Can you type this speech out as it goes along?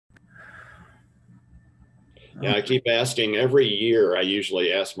Yeah, I keep asking every year. I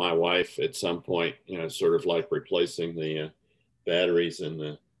usually ask my wife at some point, sort of like replacing the batteries in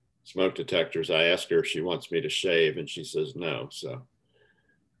the smoke detectors. I ask her if she wants me to shave, and she says no. So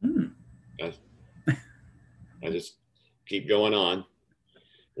Hmm. I, I just keep going on,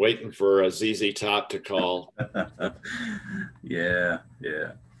 waiting for a ZZ Top to call. Yeah,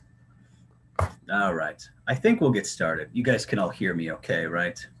 yeah. All right. I think we'll get started. You guys can all hear me okay,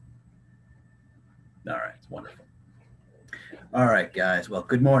 right? All right, wonderful. All right, guys. Well,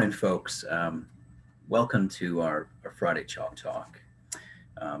 good morning, folks. Welcome to our Friday Chalk Talk.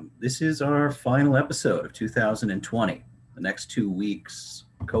 This is our final episode of 2020. The next 2 weeks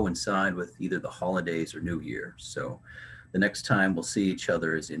coincide with either the holidays or New Year. So the next time we'll see each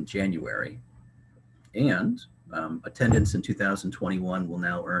other is in January. And attendance in 2021 will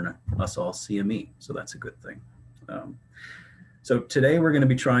now earn us all CME. So that's a good thing. So today we're going to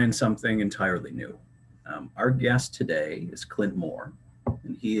be trying something entirely new. Our guest today is Clint Moore,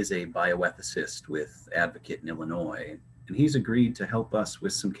 and he is a bioethicist with Advocate in Illinois, and he's agreed to help us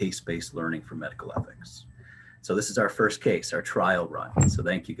with some case-based learning for medical ethics. So this is our first case, our trial run. So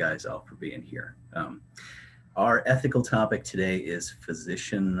thank you guys all for being here. Our ethical topic today is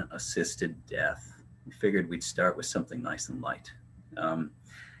physician-assisted death. We figured we'd start with something nice and light.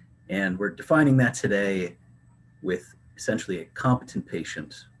 And we're defining that today with essentially a competent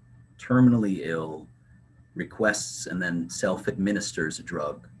patient, terminally ill, requests and then self-administers a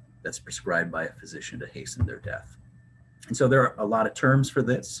drug that's prescribed by a physician to hasten their death. And so there are a lot of terms for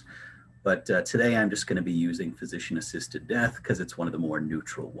this, but today I'm just going to be using physician-assisted death because it's one of the more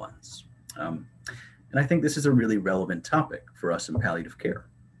neutral ones. And I think this is a really relevant topic for us in palliative care.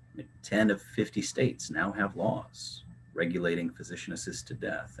 10 of 50 states now have laws regulating physician-assisted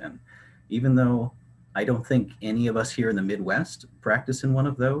death. And even though I don't think any of us here in the Midwest practice in one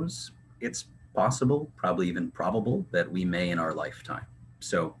of those, it's possible, probably even probable, that we may in our lifetime.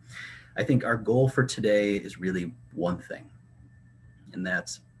 So I think our goal for today is really one thing, and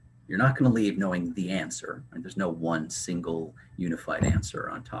that's you're not going to leave knowing the answer. And there's no one single unified answer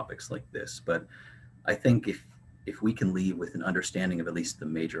on topics like this. But I think if we can leave with an understanding of at least the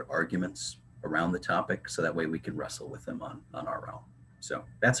major arguments around the topic, so that way we can wrestle with them on our own. So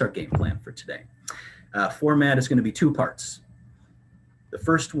that's our game plan for today. Format is going to be two parts. The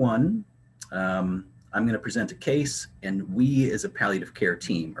first one, I'm going to present a case, and we as a palliative care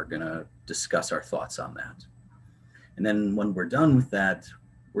team are going to discuss our thoughts on that. And then when we're done with that,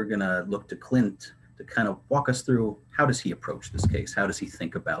 we're going to look to Clint to kind of walk us through how does he approach this case? How does he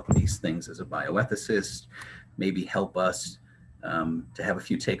think about these things as a bioethicist? Maybe help us to have a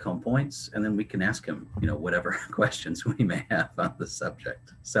few take-home points, and then we can ask him, whatever questions we may have on the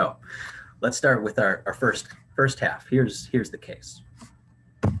subject. So let's start with our first half. Here's the case.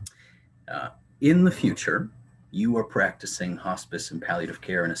 In the future, you are practicing hospice and palliative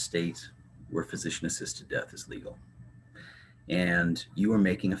care in a state where physician-assisted death is legal. And you are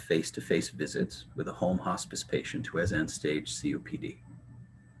making a face-to-face visit with a home hospice patient who has end-stage COPD.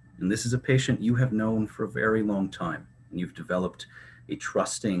 And this is a patient you have known for a very long time, and you've developed a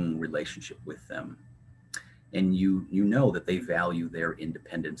trusting relationship with them. And you know that they value their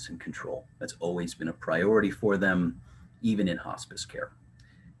independence and control. That's always been a priority for them, even in hospice care.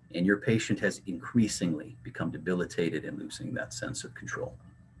 And your patient has increasingly become debilitated and losing that sense of control.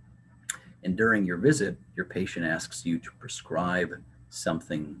 And during your visit, your patient asks you to prescribe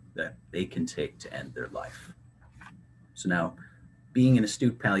something that they can take to end their life. So now, being an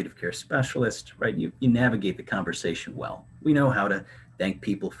astute palliative care specialist, right, you navigate the conversation well. We know how to thank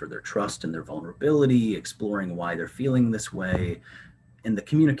people for their trust and their vulnerability, exploring why they're feeling this way. And the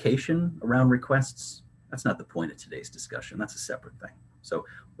communication around requests, that's not the point of today's discussion. That's a separate thing. So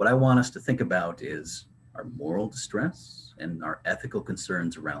what I want us to think about is our moral distress and our ethical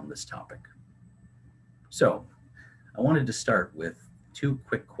concerns around this topic. So I wanted to start with two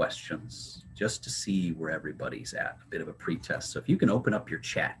quick questions just to see where everybody's at, a bit of a pretest. So if you can open up your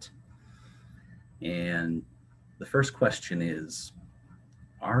chat. And the first question is,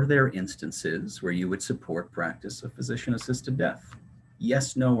 are there instances where you would support practice of physician-assisted death?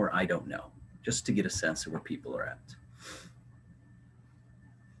 Yes, no, or I don't know, just to get a sense of where people are at.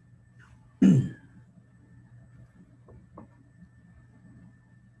 Mm-hmm.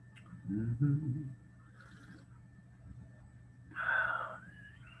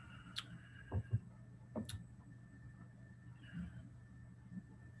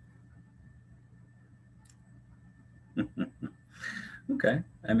 Okay,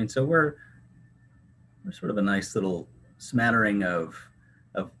 I mean, so we're sort of a nice little smattering of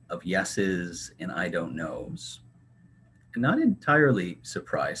yeses and I don't knows. not entirely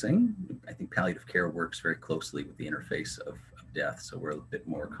surprising. I think palliative care works very closely with the interface of death, so we're a bit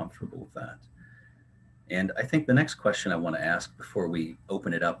more comfortable with that. And I think the next question I want to ask before we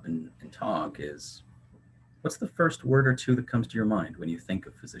open it up and talk is, what's the first word or two that comes to your mind when you think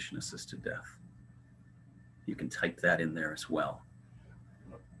of physician-assisted death? You can type that in there as well.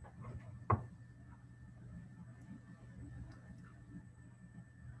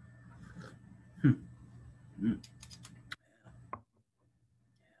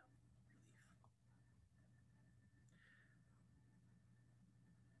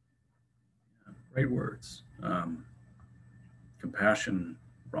 Right words. Compassion,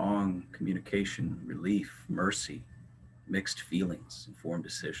 wrong communication, relief, mercy, mixed feelings, informed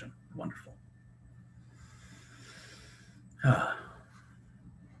decision. Wonderful. All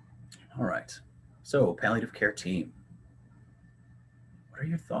right. So, palliative care team, what are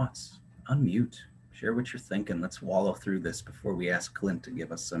your thoughts? Unmute. Share what you're thinking. Let's wallow through this before we ask Clint to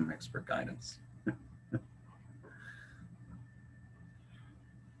give us some expert guidance.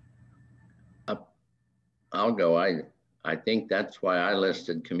 I'll go. I think that's why I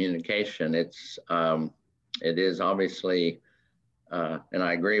listed communication. It is obviously, and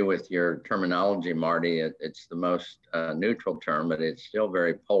I agree with your terminology, Marty. It's the most neutral term, but it's still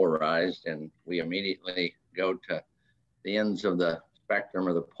very polarized, and we immediately go to the ends of the spectrum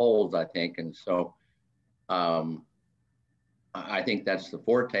or the poles, I think. And so I think that's the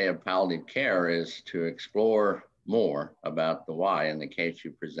forte of palliative care, is to explore more about the why. In the case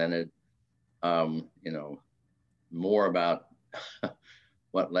you presented, more about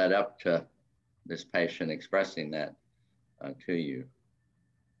what led up to this patient expressing that to you.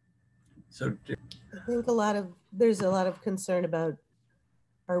 So I think there's a lot of concern about,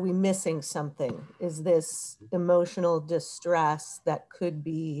 are we missing something? Is this emotional distress that could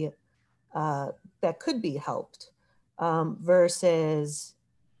be helped, versus,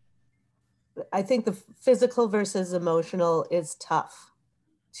 I think the physical versus emotional is tough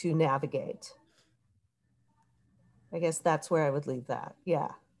to navigate. I guess that's where I would leave that. Yeah.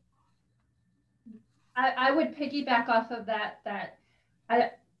 I would piggyback off of that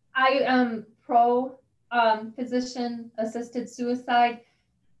I am pro physician assisted suicide,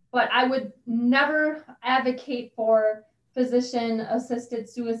 but I would never advocate for physician assisted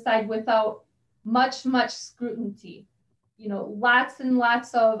suicide without much scrutiny. Lots and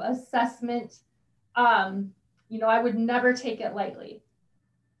lots of assessment. I would never take it lightly.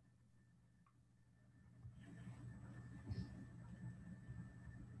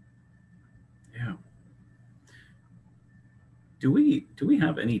 yeah. Do we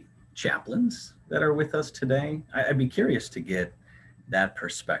have any chaplains that are with us today? I'd be curious to get that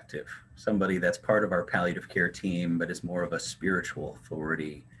perspective. Somebody that's part of our palliative care team, but is more of a spiritual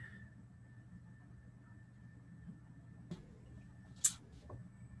authority.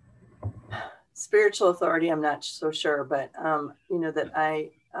 Spiritual authority, I'm not so sure, but that I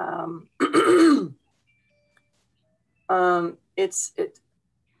it's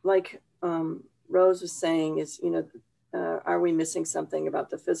like Rose was saying, is are we missing something about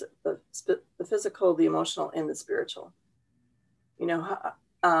the physical, the emotional, and the spiritual?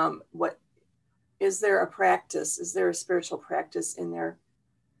 What is there a practice? Is there a spiritual practice in there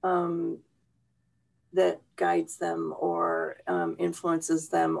that guides them or influences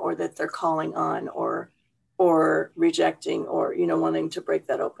them, or that they're calling on, or rejecting, or wanting to break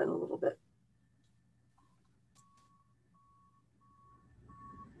that open a little bit?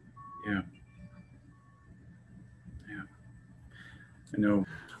 Yeah. I know.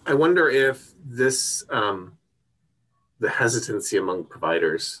 I wonder if this, the hesitancy among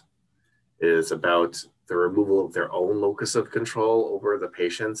providers is about the removal of their own locus of control over the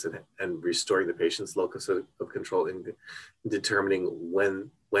patients, and restoring the patient's locus of control in determining when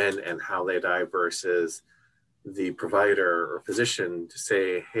and how they die, versus the provider or physician to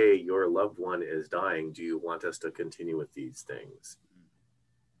say, hey, your loved one is dying. Do you want us to continue with these things?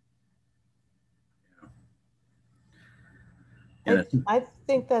 I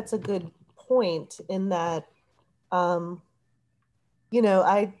think that's a good point, in that, I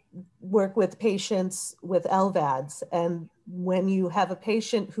work with patients with LVADs, and when you have a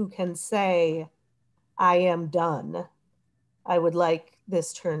patient who can say, I am done, I would like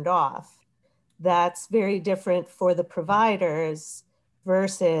this turned off, that's very different for the providers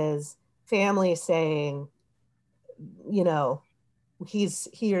versus family saying,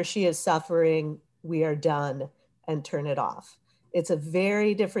 he or she is suffering, we are done, and turn it off. It's a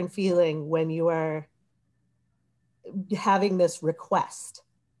very different feeling when you are having this request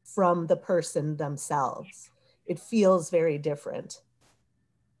from the person themselves. It feels very different.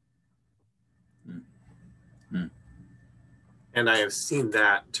 And I have seen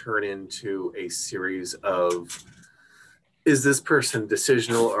that turn into a series of, is this person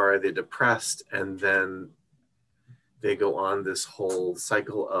decisional or are they depressed? And then they go on this whole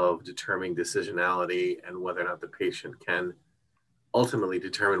cycle of determining decisionality and whether or not the patient can ultimately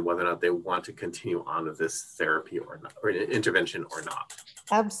determine whether or not they want to continue on with this therapy or not, or intervention or not.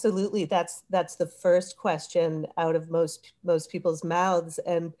 Absolutely. That's the first question out of most people's mouths.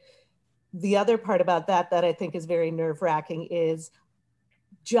 And the other part about that I think is very nerve-wracking is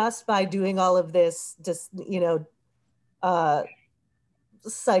just by doing all of this, just,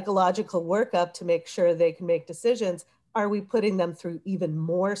 psychological workup to make sure they can make decisions, are we putting them through even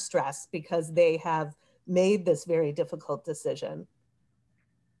more stress because they have made this very difficult decision?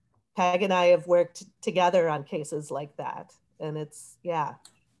 Peg and I have worked together on cases like that. And it's, yeah.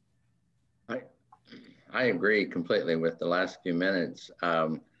 I agree completely with the last few minutes.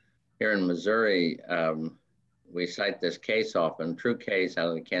 Here in Missouri, we cite this case often, true case out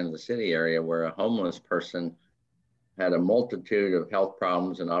of the Kansas City area, where a homeless person had a multitude of health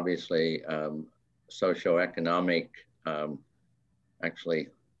problems and obviously socioeconomic, actually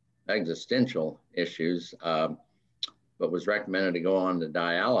existential issues, but was recommended to go on to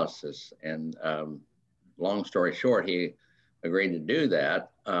dialysis. And long story short, he agreed to do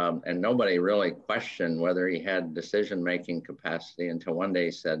that. And nobody really questioned whether he had decision-making capacity until one day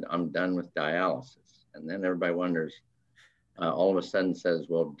he said, "I'm done with dialysis." And then everybody wonders, all of a sudden says,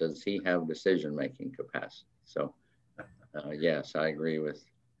 well, does he have decision-making capacity? So yes, I agree with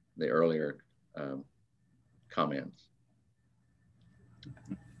the earlier comments.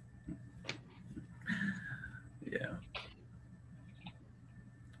 Yeah.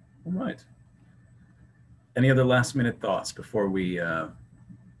 All right. Any other last minute thoughts before we ask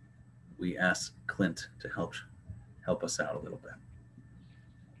Clint to help us out a little bit?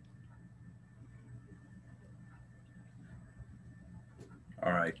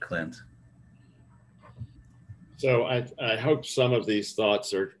 All right, Clint. So I hope some of these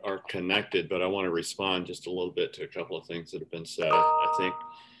thoughts are connected, but I want to respond just a little bit to a couple of things that have been said. I think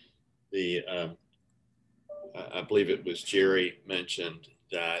I believe it was Jerry mentioned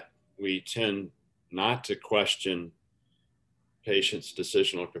that we tend not to question patients'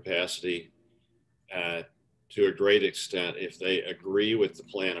 decisional capacity to a great extent if they agree with the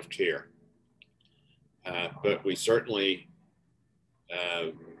plan of care. But we certainly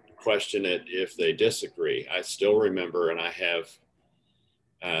question it if they disagree. I still remember, and I have,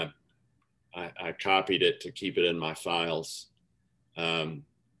 I copied it to keep it in my files.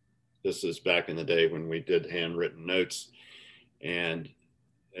 This is back in the day when we did handwritten notes, and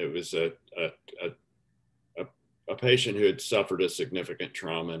it was a patient who had suffered a significant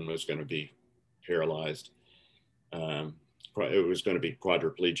trauma and was going to be paralyzed. It was going to be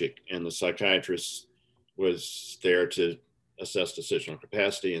quadriplegic, and the psychiatrist was there to assess decisional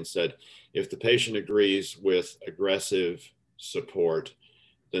capacity and said, if the patient agrees with aggressive support,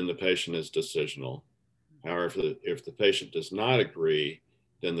 then the patient is decisional. However, if the patient does not agree,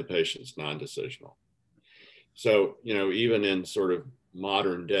 then the patient's non-decisional. So, even in sort of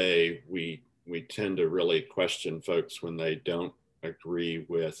modern day, we tend to really question folks when they don't agree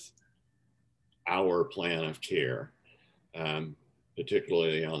with our plan of care,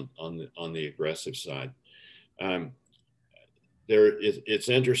 particularly on the aggressive side. It's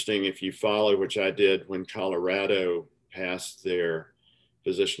interesting if you follow, which I did when Colorado passed their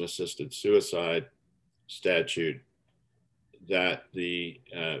physician-assisted suicide statute, that the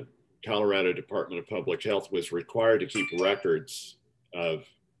Colorado Department of Public Health was required to keep records of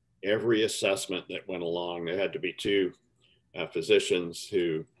every assessment that went along. There had to be two physicians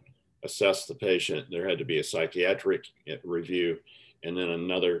who assessed the patient. There had to be a psychiatric review, and then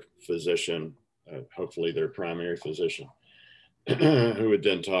another physician, hopefully their primary physician, who would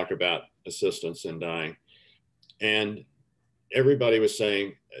then talk about assistance in dying. And everybody was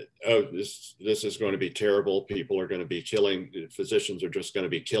saying, oh, this is going to be terrible. People are going to be killing, physicians are just going to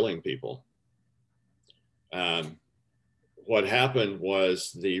be killing people. What happened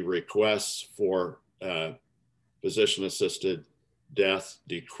was the requests for physician-assisted death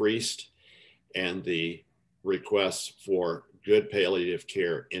decreased, and the requests for good palliative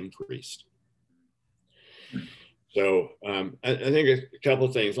care increased. So I think a couple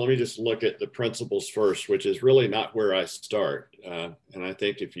of things. Let me just look at the principles first, which is really not where I start. And I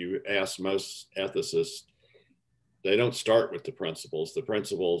think if you ask most ethicists, they don't start with the principles. The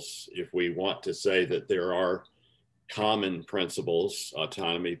principles, if we want to say that there are common principles,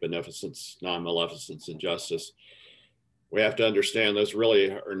 autonomy, beneficence, non-maleficence, and justice, we have to understand those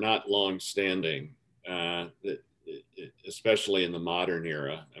really are not long-standing, especially in the modern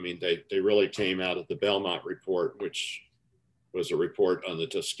era. I mean, they really came out of the Belmont Report, which was a report on the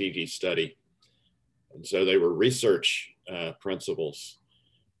Tuskegee study. And so they were research principles,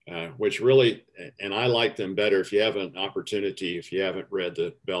 which really, and I like them better. If you have an opportunity, if you haven't read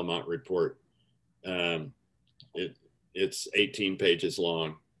the Belmont report, it's 18 pages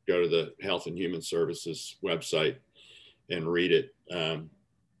long. Go to the Health and Human Services website and read it.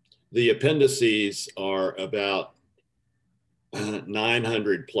 The appendices are about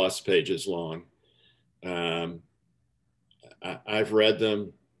 900 plus pages long. I've read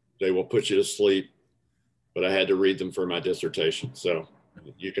them. They will put you to sleep, but I had to read them for my dissertation. So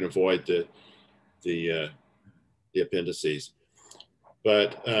you can avoid the appendices.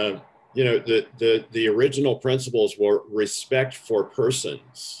 But you know, the original principles were respect for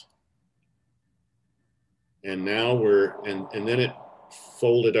persons, and now and then it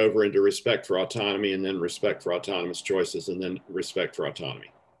folded over into respect for autonomy, and then respect for autonomous choices, and then respect for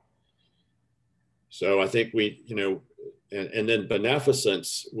autonomy. So I think we, you know, and then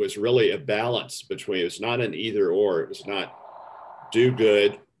beneficence was really a balance between, it's not an either or, it was not do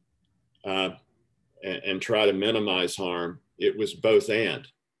good and try to minimize harm. It was both and.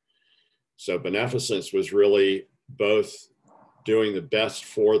 So beneficence was really both doing the best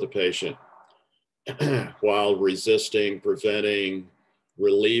for the patient while resisting, preventing,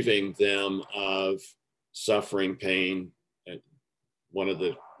 relieving them of suffering, pain. And one of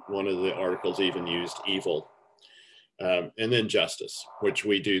the articles even used evil. And then justice, which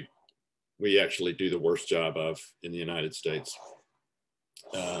we actually do the worst job of in the United States.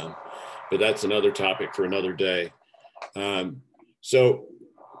 But that's another topic for another day. So,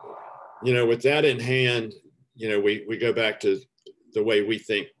 you know, with that in hand, you know, we go back to the way we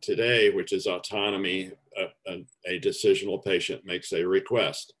think today, which is autonomy. A decisional patient makes a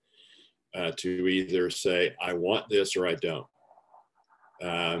request to either say, I want this or I don't.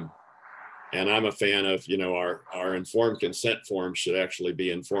 And I'm a fan of, you know, our informed consent form should actually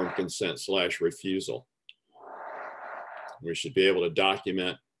be informed consent / refusal. We should be able to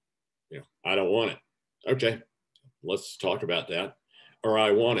document, you know, I don't want it. Okay, let's talk about that. Or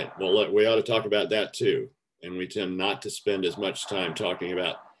I want it. Well, we ought to talk about that too. And we tend not to spend as much time talking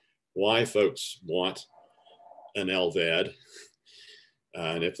about why folks want an LVAD,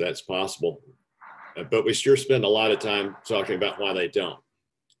 and if that's possible. But we sure spend a lot of time talking about why they don't.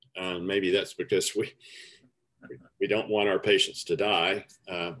 Maybe that's because we don't want our patients to die,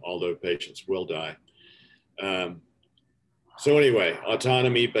 although patients will die. So anyway,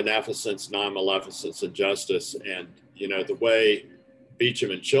 autonomy, beneficence, non-maleficence, and justice. And, you know, the way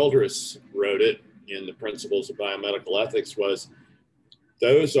Beecham and Childress wrote it in the Principles of Biomedical Ethics was,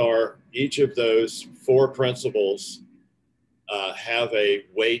 each of those 4 principles have a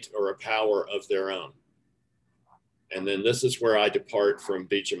weight or a power of their own. And then this is where I depart from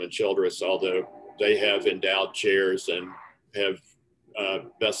Beecham and Childress, although they have endowed chairs and have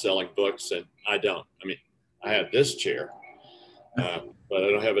best-selling books, and I don't. I mean, I have this chair, but I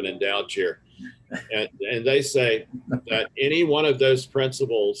don't have an endowed chair. And they say that any one of those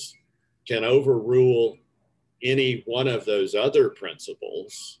principles can overrule any one of those other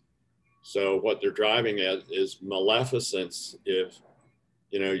principles. So what they're driving at is maleficence, if,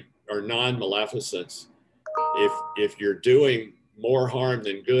 you know, or non-maleficence. If you're doing more harm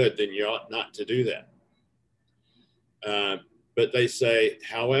than good, then you ought not to do that. But they say,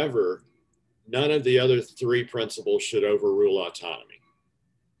 however, none of the other 3 principles should overrule autonomy.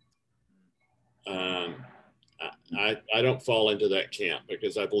 I don't fall into that camp,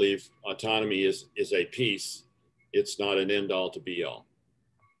 because I believe autonomy is a piece. It's not an end all to be all.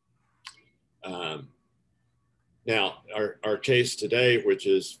 Now, our case today, which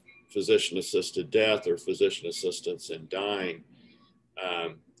is physician-assisted death or physician assistance in dying,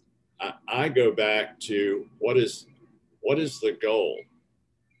 I go back to what is the goal?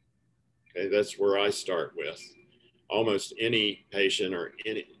 Okay, that's where I start with. Almost any patient, or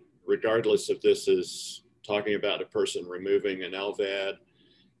regardless if this is talking about a person removing an LVAD,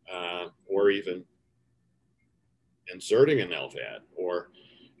 or even inserting an LVAD, or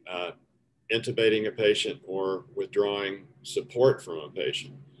intubating a patient, or withdrawing support from a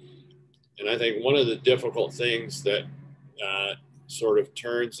patient. And I think one of the difficult things that sort of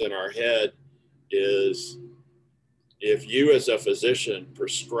turns in our head is, if you as a physician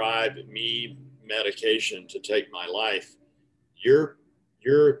prescribe me medication to take my life, you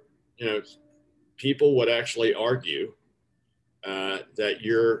know, people would actually argue that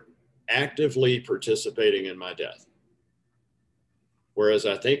you're actively participating in my death. Whereas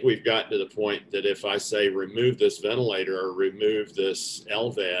I think we've gotten to the point that if I say remove this ventilator or remove this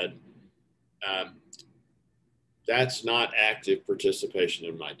LVAD, that's not active participation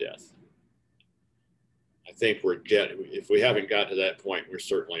in my death. I think if we haven't got to that point, we're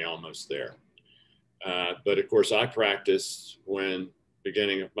certainly almost there. But of course,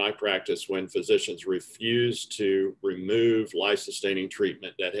 beginning of my practice, when physicians refused to remove life-sustaining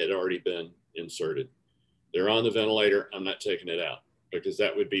treatment that had already been inserted. They're on the ventilator, I'm not taking it out, because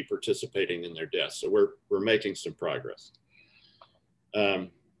that would be participating in their death. So we're making some progress.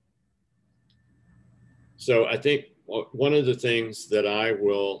 So I think one of the things that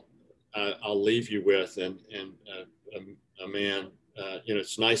I'll leave you with, and a man,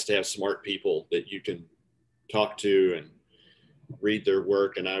 it's nice to have smart people that you can talk to and read their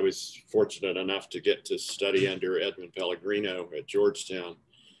work. And I was fortunate enough to get to study under Edmund Pellegrino at Georgetown.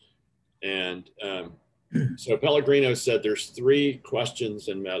 And so Pellegrino said there's 3 questions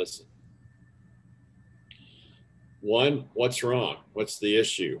in medicine. 1, what's wrong? What's the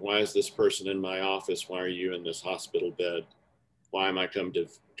issue? Why is this person in my office? Why are you in this hospital bed? Why am I coming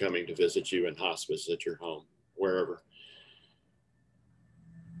to visit you in hospice at your home, wherever?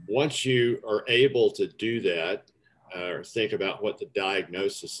 Once you are able to do that, or think about what the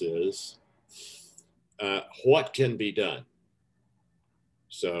diagnosis is, what can be done?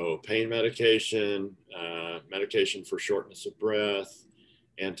 So pain medication, medication for shortness of breath,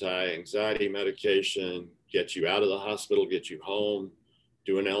 anti-anxiety medication, get you out of the hospital, get you home,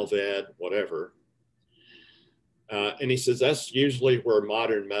 do an LVAD, whatever. And he says that's usually where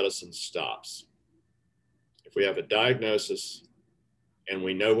modern medicine stops. If we have a diagnosis and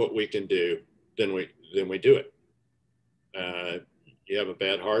we know what we can do, then we do it. You have a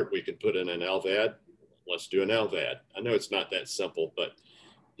bad heart, we can put in an LVAD. Let's do an LVAD. I know it's not that simple, but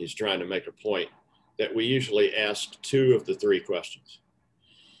he's trying to make a point that we usually ask 2 of the 3 questions.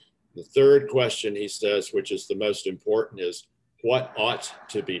 The 3rd question, he says, which is the most important, is what ought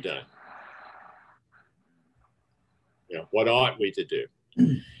to be done? What ought we to do?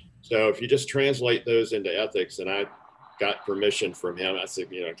 So if you just translate those into ethics, and I got permission from him, I said,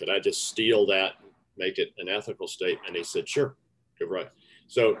 could I just steal that and make it an ethical statement? He said, sure, go right.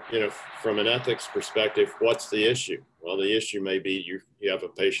 So, from an ethics perspective, what's the issue? Well, the issue may be you have a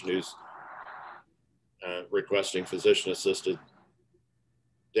patient who's requesting physician-assisted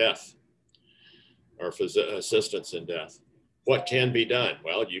death or assistance in death. What can be done?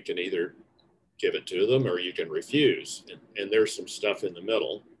 Well, you can either give it to them or you can refuse. And there's some stuff in the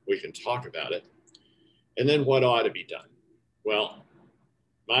middle. We can talk about it. And then what ought to be done? Well,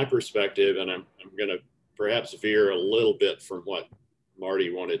 my perspective, and I'm going to perhaps veer a little bit from what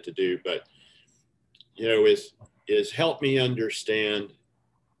Marty wanted to do, but, is help me understand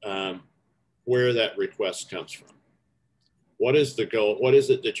where that request comes from. What is the goal? What is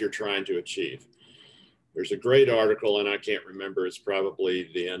it that you're trying to achieve? There's a great article, and I can't remember, it's probably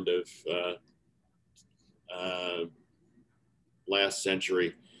the end of last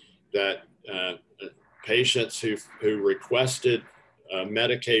century, that patients who requested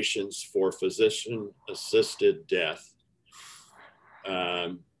medications for physician-assisted death,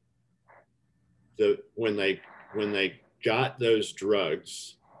 when they got those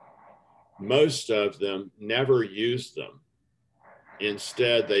drugs, most of them never used them.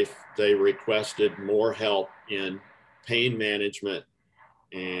 Instead, they requested more help in pain management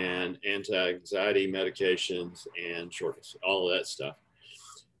and anti-anxiety medications and shortness, all of that stuff.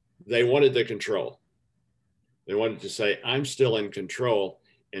 They wanted the control. They wanted to say, I'm still in control.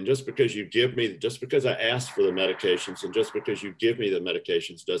 And just because I asked for the medications and just because you give me the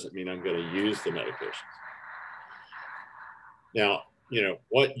medications doesn't mean I'm going to use the medications. Now,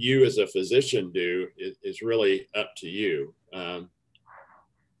 what you as a physician do is really up to you.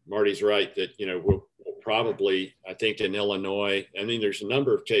 Marty's right that, we'll probably, I think in Illinois, there's a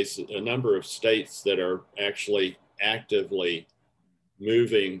number of states that are actually actively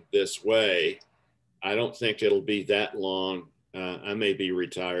moving this way. I don't think it'll be that long. I may be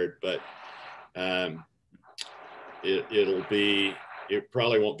retired, but it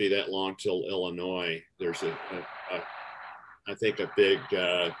probably won't be that long till Illinois. There's I think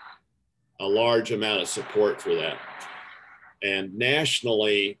a large amount of support for that. And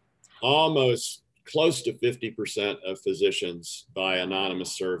nationally, almost close to 50% of physicians by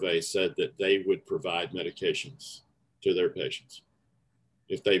anonymous survey said that they would provide medications to their patients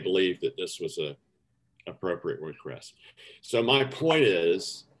if they believed that this was a appropriate request. So my point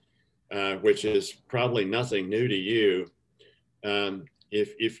is, which is probably nothing new to you,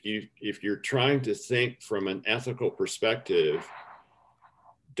 if you're trying to think from an ethical perspective,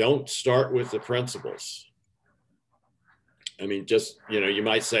 don't start with the principles. You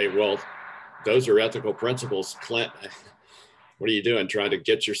might say, well, those are ethical principles. Clint, what are you doing? Trying to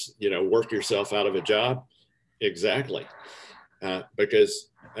get work yourself out of a job? Exactly.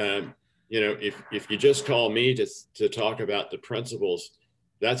 Because if you just call me to talk about the principles,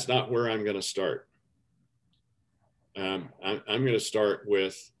 that's not where I'm going to start. I'm going to start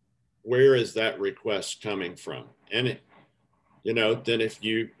with, where is that request coming from? And then if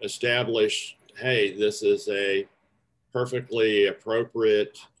you establish, hey, this is a perfectly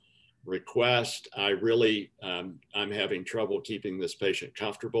appropriate request, I really, I'm having trouble keeping this patient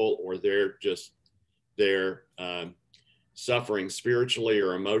comfortable, or they're suffering spiritually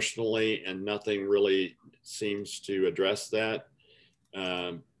or emotionally, and nothing really seems to address that,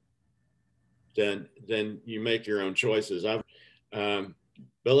 then you make your own choices.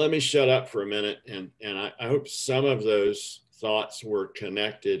 But let me shut up for a minute, and I hope some of those thoughts were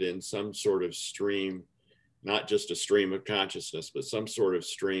connected in some sort of stream, not just a stream of consciousness, but some sort of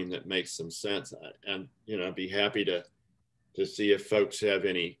stream that makes some sense. And I'd be happy to see if folks have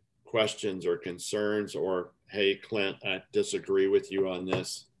any questions or concerns, or, hey, Clint, I disagree with you on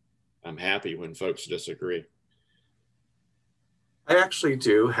this. I'm happy when folks disagree. I actually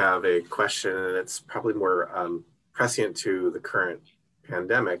do have a question, and it's probably more prescient to the current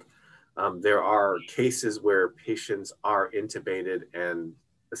pandemic. There are cases where patients are intubated and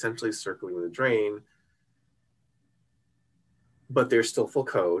essentially circling the drain, but they're still full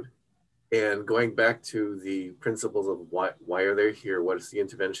code. And going back to the principles of why are they here? What is the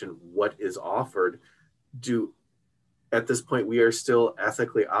intervention? What is offered? At this point, we are still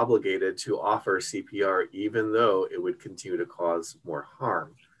ethically obligated to offer CPR, even though it would continue to cause more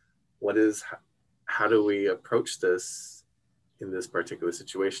harm. How do we approach this in this particular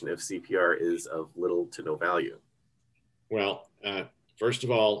situation if CPR is of little to no value? Well, first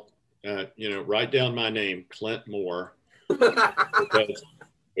of all, write down my name, Clint Moore,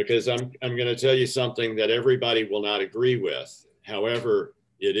 because I'm going to tell you something that everybody will not agree with. However,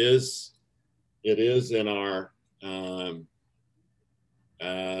 it is in our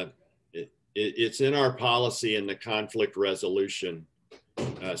it's in our policy in the conflict resolution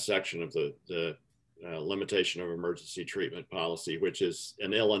section of the limitation of emergency treatment policy, which is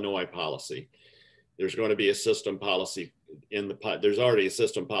an Illinois policy. There's going to be a system policy there's already a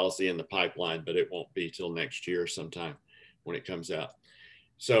system policy in the pipeline, but it won't be till next year sometime when it comes out.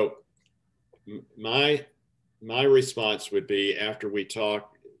 So my response would be, after we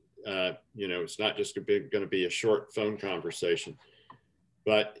talk, it's not just going to be a short phone conversation,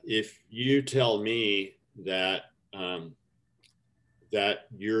 but if you tell me that that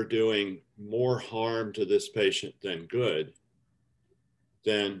you're doing more harm to this patient than good,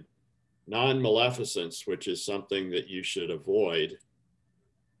 then non-maleficence, which is something that you should avoid,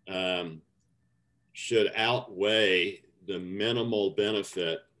 should outweigh the minimal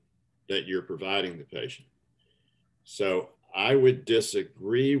benefit that you're providing the patient. So I would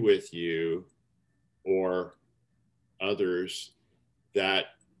disagree with you or others that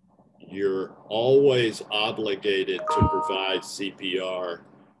you're always obligated to provide CPR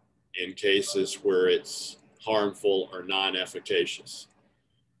in cases where it's harmful or non-efficacious.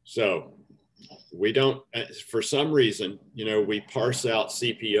 So we don't, for some reason, we parse out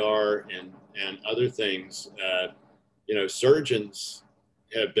CPR and other things. Surgeons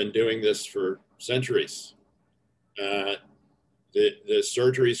have been doing this for centuries. The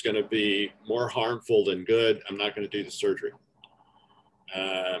surgery is going to be more harmful than good. I'm not going to do the surgery.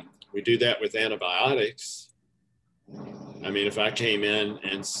 We do that with antibiotics. I mean, if I came in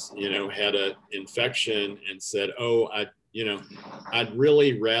and, had an infection and said, oh, I'd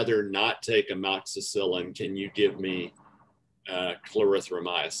really rather not take amoxicillin. Can you give me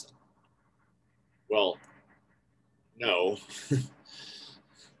clarithromycin? Well, no.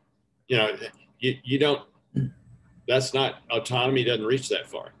 You don't, that's not, autonomy doesn't reach that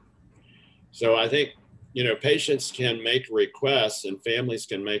far. So I think, patients can make requests and families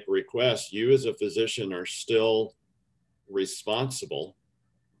can make requests. You as a physician are still responsible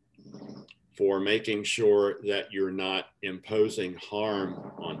for making sure that you're not imposing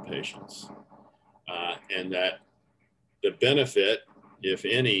harm on patients, and that the benefit, if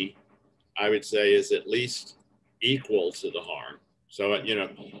any, I would say is at least equal to the harm. So,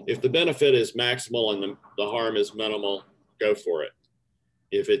 if the benefit is maximal and the harm is minimal, go for it.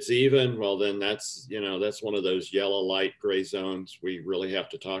 If it's even, well, then that's one of those yellow light gray zones. We really have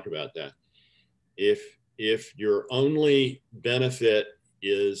to talk about that. If your only benefit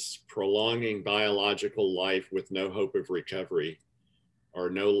is prolonging biological life with no hope of recovery, or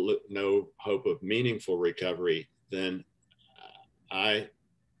no hope of meaningful recovery, then I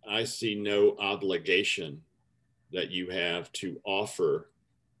see no obligation that you have to offer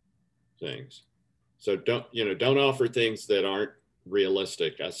things. So don't offer things that aren't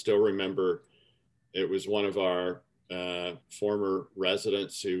realistic. I still remember it was one of our former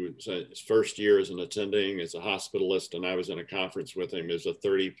residents who his first year as an attending as a hospitalist, and I was in a conference with him. He was a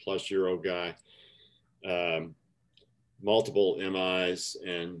 30-plus-year-old guy, multiple MIs,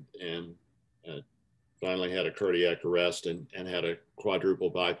 and finally had a cardiac arrest and had a quadruple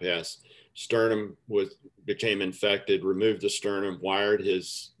bypass. Sternum became infected, removed the sternum, wired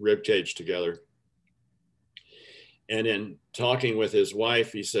his rib cage together. And in talking with his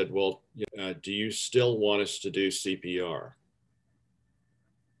wife, he said, well, do you still want us to do CPR?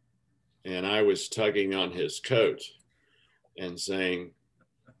 And I was tugging on his coat and saying,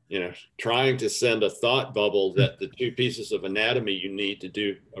 trying to send a thought bubble that the two pieces of anatomy you need to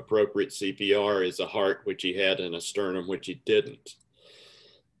do appropriate CPR is a heart, which he had, and a sternum, which he didn't.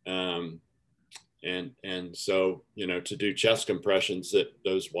 And so, to do chest compressions, that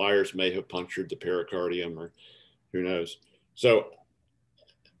those wires may have punctured the pericardium, or who knows. So,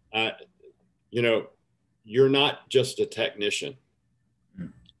 you're not just a technician.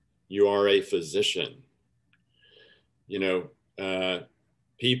 You are a physician.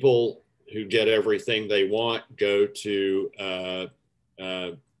 People who get everything they want go to Ben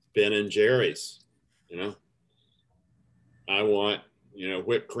and Jerry's. I want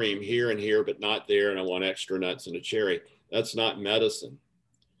whipped cream here and here, but not there, and I want extra nuts and a cherry. That's not medicine.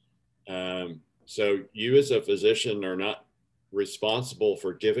 So you as a physician are not responsible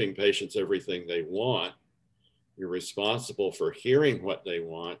for giving patients everything they want. You're responsible for hearing what they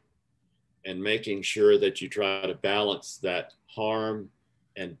want and making sure that you try to balance that harm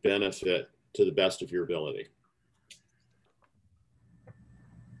and benefit to the best of your ability.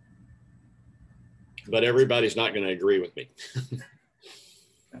 But everybody's not going to agree with me.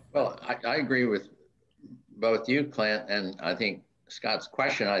 Well, I agree with both you, Clint, and I think Scott's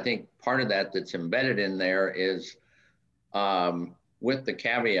question. I think part of that's embedded in there is with the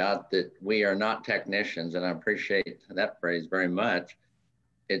caveat that we are not technicians, and I appreciate that phrase very much.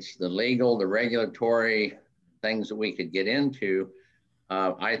 It's the legal, the regulatory things that we could get into.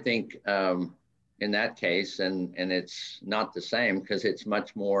 I think in that case, and it's not the same because it's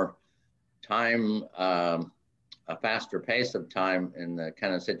much more time, a faster pace of time in the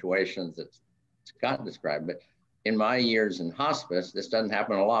kind of situations that Scott described. But in my years in hospice, this doesn't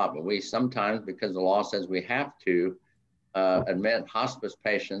happen a lot, but we sometimes, because the law says we have to, admit hospice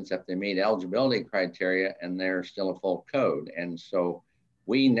patients if they meet eligibility criteria and they're still a full code. And so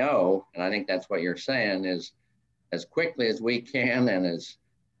we know, and I think that's what you're saying, is as quickly as we can and as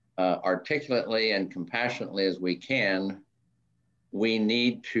articulately and compassionately as we can, we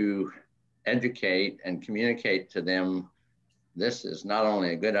need to educate and communicate to them this is not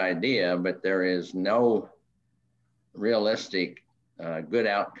only a good idea, but there is no realistic good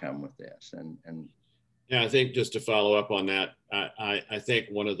outcome with this. And yeah, I think just to follow up on that, I think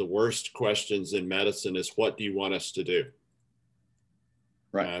one of the worst questions in medicine is, what do you want us to do?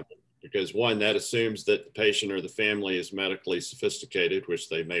 Right. Because one, that assumes that the patient or the family is medically sophisticated, which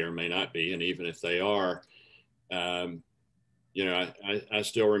they may or may not be. And even if they are, I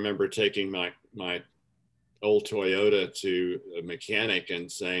still remember taking my old Toyota to a mechanic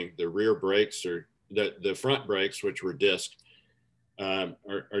and saying the rear brakes or the front brakes, which were disc,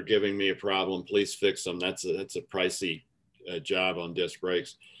 are giving me a problem. Please fix them. That's a pricey job on disc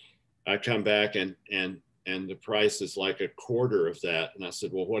brakes. I come back and the price is like a quarter of that. And I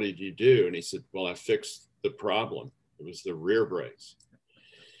said, well, what did you do? And he said, well, I fixed the problem. It was the rear brakes.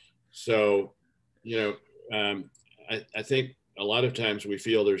 So, I think a lot of times we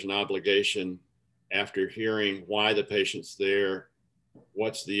feel there's an obligation after hearing why the patient's there,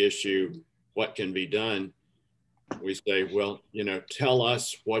 what's the issue, what can be done. We say, well, tell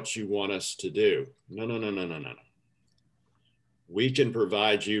us what you want us to do. No. We can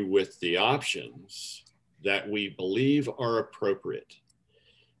provide you with the options that we believe are appropriate.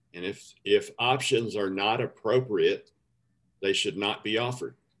 And if options are not appropriate, they should not be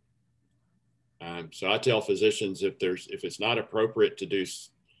offered. So I tell physicians, if it's not appropriate to do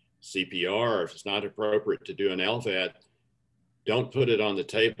CPR, or if it's not appropriate to do an LVAD, don't put it on the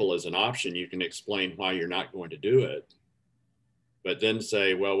table as an option. You can explain why you're not going to do it, but then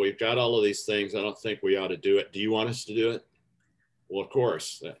say, well, we've got all of these things. I don't think we ought to do it. Do you want us to do it? Well, of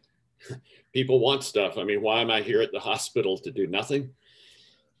course. People want stuff. I mean, why am I here at the hospital to do nothing?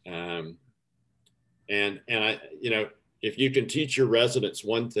 And I, if you can teach your residents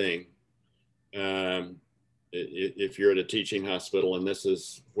one thing, if you're at a teaching hospital, and this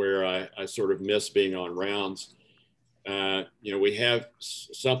is where I sort of miss being on rounds, we have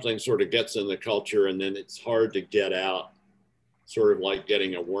something sort of gets in the culture and then it's hard to get out, sort of like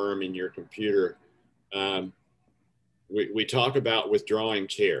getting a worm in your computer. We talk about withdrawing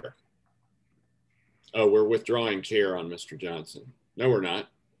care. oh, we're withdrawing care on Mr. Johnson. No, we're not.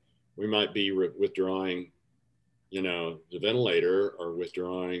 We might be withdrawing, you know, the ventilator, or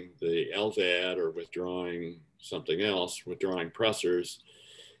withdrawing the LVAD, or withdrawing something else, withdrawing pressors,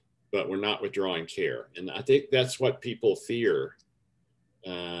 but we're not withdrawing care. And I think that's what people fear,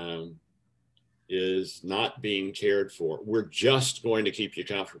 is not being cared for. We're just going to keep you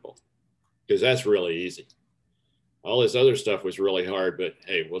comfortable, because that's really easy. All this other stuff was really hard, but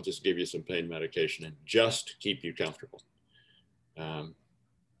hey, we'll just give you some pain medication and just keep you comfortable.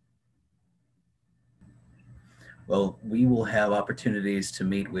 Well, we will have opportunities to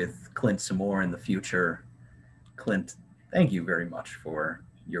meet with Clint some more in the future. Clint, thank you very much for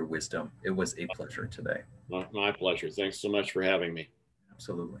your wisdom. It was a pleasure today. My pleasure. Thanks so much for having me.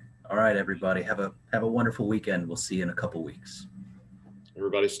 Absolutely. All right, everybody. Have a wonderful weekend. We'll see you in a couple weeks.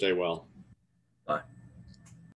 Everybody stay well. Bye.